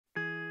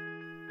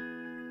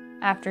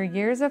After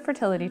years of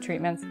fertility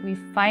treatments, we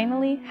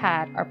finally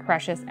had our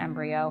precious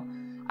embryo.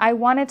 I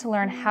wanted to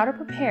learn how to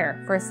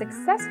prepare for a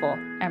successful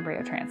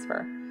embryo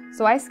transfer,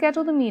 so I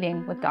scheduled a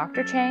meeting with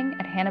Dr. Chang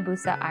at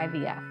Hanabusa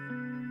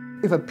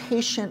IVF. If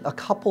a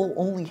couple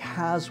only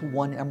has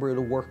one embryo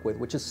to work with,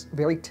 which is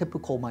very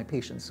typical of my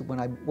patients, when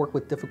I work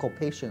with difficult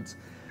patients,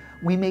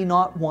 we may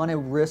not want to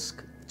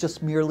risk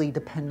just merely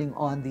depending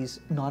on these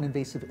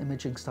non-invasive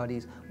imaging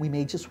studies. We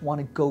may just want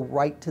to go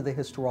right to the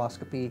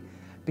hysteroscopy,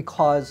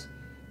 because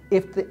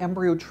if the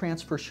embryo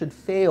transfer should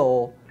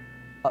fail,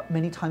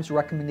 many times the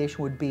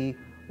recommendation would be,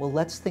 well,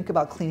 let's think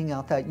about cleaning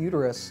out that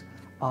uterus.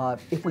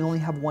 If we only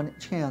have one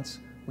chance,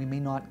 we may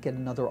not get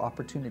another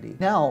opportunity.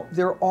 Now,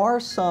 there are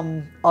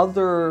some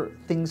other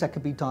things that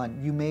could be done.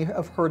 You may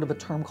have heard of a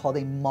term called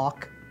a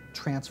mock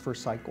transfer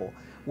cycle,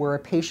 where a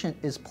patient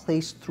is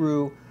placed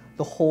through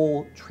the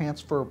whole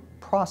transfer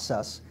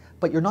process,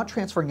 but you're not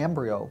transferring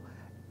embryo.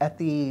 At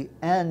the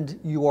end,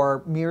 you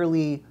are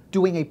merely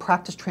doing a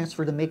practice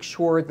transfer to make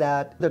sure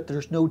that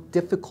there's no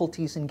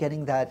difficulties in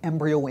getting that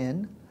embryo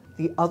in.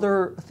 The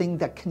other thing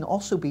that can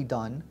also be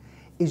done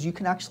is you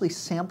can actually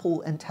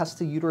sample and test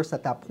the uterus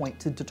at that point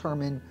to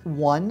determine,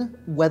 one,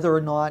 whether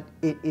or not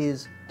it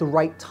is the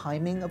right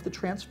timing of the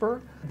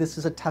transfer. This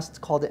is a test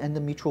called the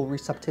Endometrial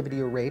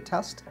Receptivity Array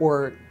Test,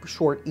 or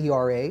short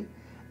ERA,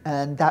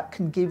 and that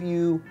can give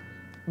you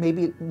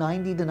maybe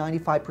 90 to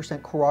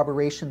 95%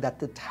 corroboration that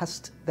the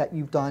test that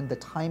you've done, the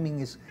timing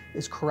is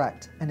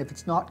correct. And if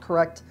it's not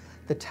correct,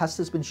 the test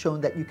has been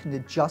shown that you can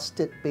adjust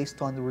it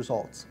based on the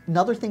results.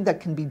 Another thing that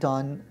can be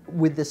done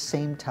with this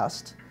same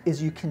test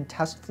is you can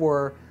test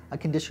for a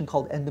condition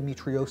called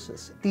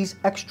endometriosis. These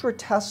extra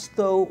tests,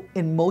 though,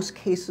 in most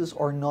cases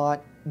are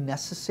not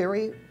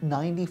necessary.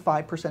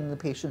 95% of the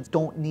patients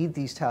don't need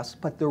these tests,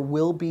 but there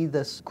will be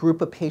this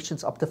group of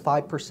patients, up to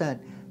 5%,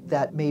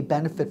 that may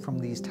benefit from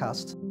these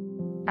tests.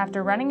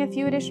 After running a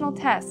few additional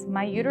tests,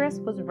 my uterus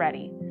was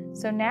ready.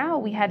 So now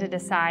we had to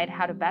decide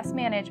how to best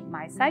manage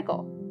my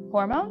cycle,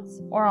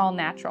 hormones or all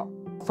natural.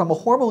 From a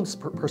hormones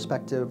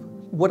perspective,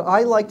 what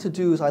I like to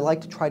do is I like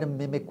to try to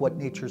mimic what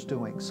nature's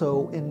doing.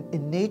 So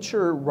in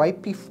nature,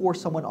 right before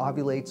someone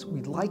ovulates,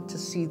 we'd like to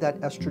see that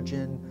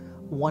estrogen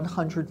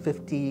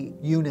 150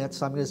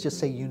 units, I'm going to just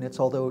say units,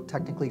 although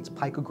technically it's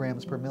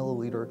picograms per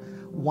milliliter,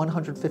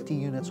 150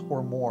 units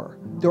or more.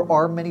 There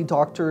are many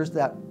doctors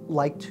that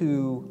like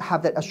to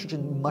have that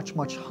estrogen much,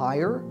 much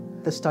higher.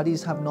 The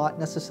studies have not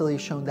necessarily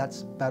shown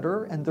that's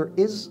better, and there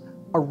is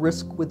a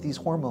risk with these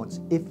hormones.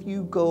 If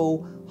you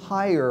go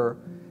higher,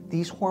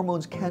 these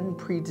hormones can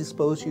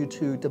predispose you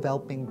to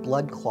developing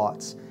blood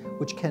clots,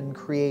 which can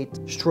create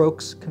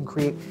strokes, can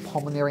create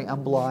pulmonary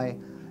emboli.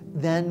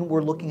 Then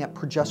we're looking at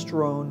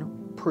progesterone.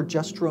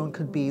 Progesterone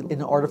could be in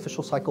an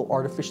artificial cycle,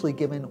 artificially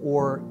given,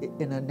 or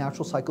in a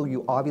natural cycle,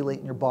 you ovulate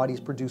and your body's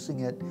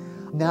producing it.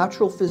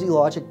 Natural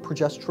physiologic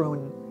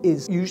progesterone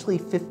is usually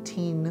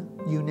 15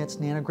 units,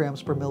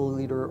 nanograms per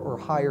milliliter or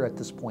higher at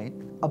this point.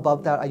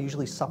 Above that, I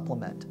usually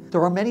supplement.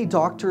 There are many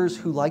doctors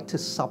who like to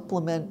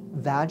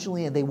supplement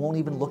vaginally and they won't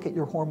even look at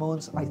your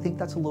hormones. I think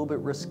that's a little bit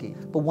risky.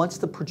 But once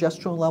the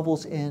progesterone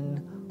level's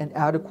in and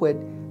adequate,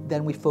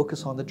 then we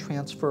focus on the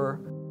transfer.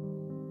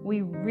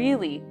 We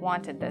really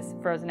wanted this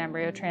frozen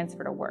embryo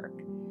transfer to work.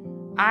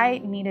 I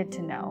needed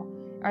to know,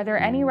 are there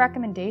any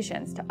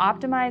recommendations to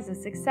optimize the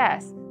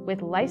success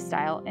with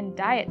lifestyle and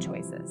diet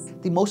choices?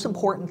 The most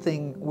important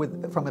thing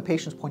from a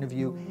patient's point of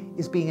view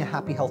is being a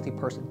happy, healthy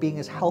person, being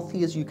as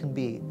healthy as you can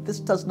be.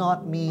 This does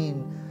not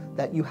mean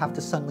that you have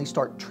to suddenly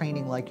start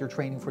training like you're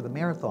training for the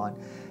marathon,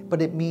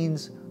 but it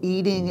means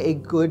eating a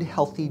good,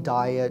 healthy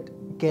diet,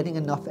 getting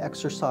enough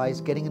exercise,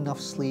 getting enough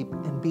sleep,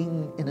 and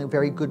being in a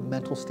very good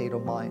mental state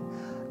of mind.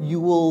 You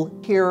will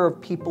hear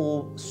of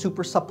people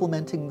super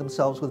supplementing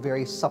themselves with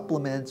various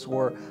supplements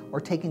or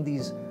taking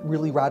these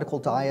really radical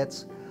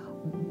diets.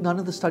 None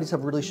of the studies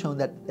have really shown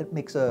that it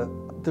makes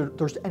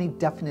there's any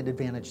definite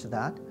advantage to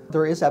that.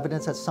 There is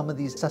evidence that some of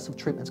these excessive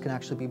treatments can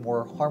actually be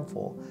more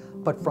harmful.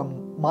 But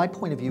from my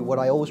point of view, what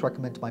I always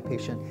recommend to my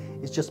patient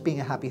is just being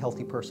a happy,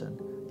 healthy person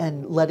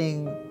and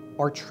letting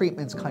our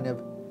treatments kind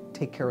of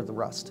take care of the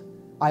rest.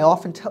 I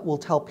often will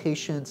tell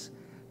patients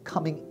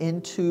coming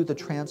into the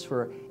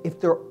transfer, if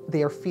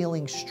they are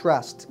feeling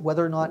stressed,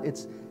 whether or not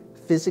it's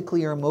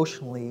physically or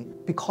emotionally,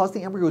 because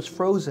the embryo is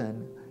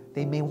frozen,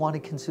 they may want to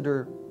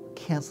consider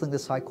canceling the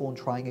cycle and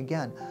trying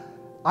again.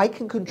 I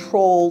can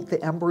control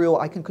the embryo,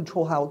 I can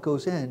control how it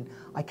goes in.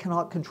 I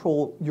cannot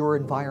control your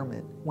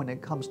environment when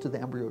it comes to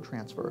the embryo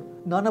transfer.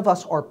 None of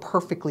us are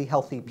perfectly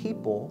healthy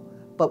people,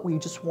 but we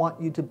just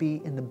want you to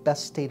be in the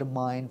best state of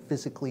mind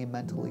physically and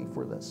mentally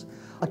for this.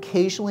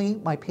 Occasionally,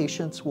 my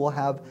patients will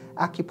have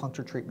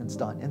acupuncture treatments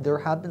done, and there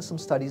have been some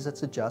studies that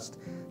suggest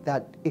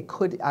that it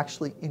could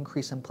actually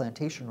increase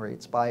implantation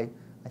rates by,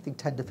 I think,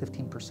 10 to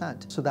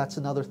 15%. So that's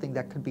another thing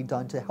that could be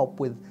done to help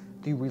with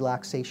the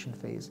relaxation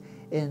phase.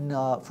 And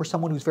for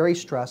someone who's very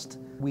stressed,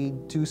 we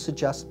do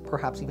suggest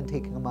perhaps even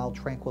taking a mild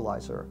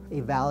tranquilizer,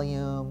 a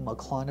Valium, a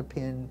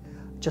Klonopin,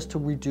 just to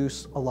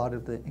reduce a lot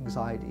of the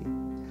anxiety.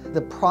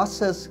 The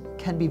process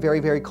can be very,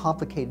 very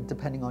complicated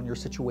depending on your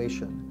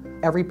situation.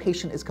 Every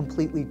patient is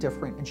completely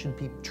different and should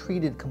be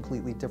treated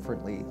completely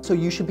differently. So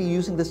you should be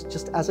using this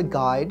just as a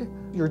guide.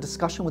 Your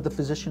discussion with the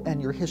physician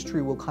and your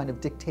history will kind of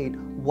dictate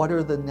what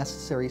are the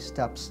necessary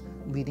steps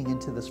leading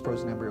into this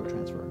frozen embryo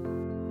transfer.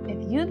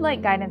 If you'd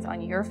like guidance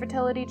on your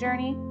fertility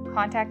journey,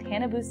 contact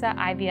Hanabusa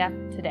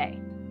IVF today.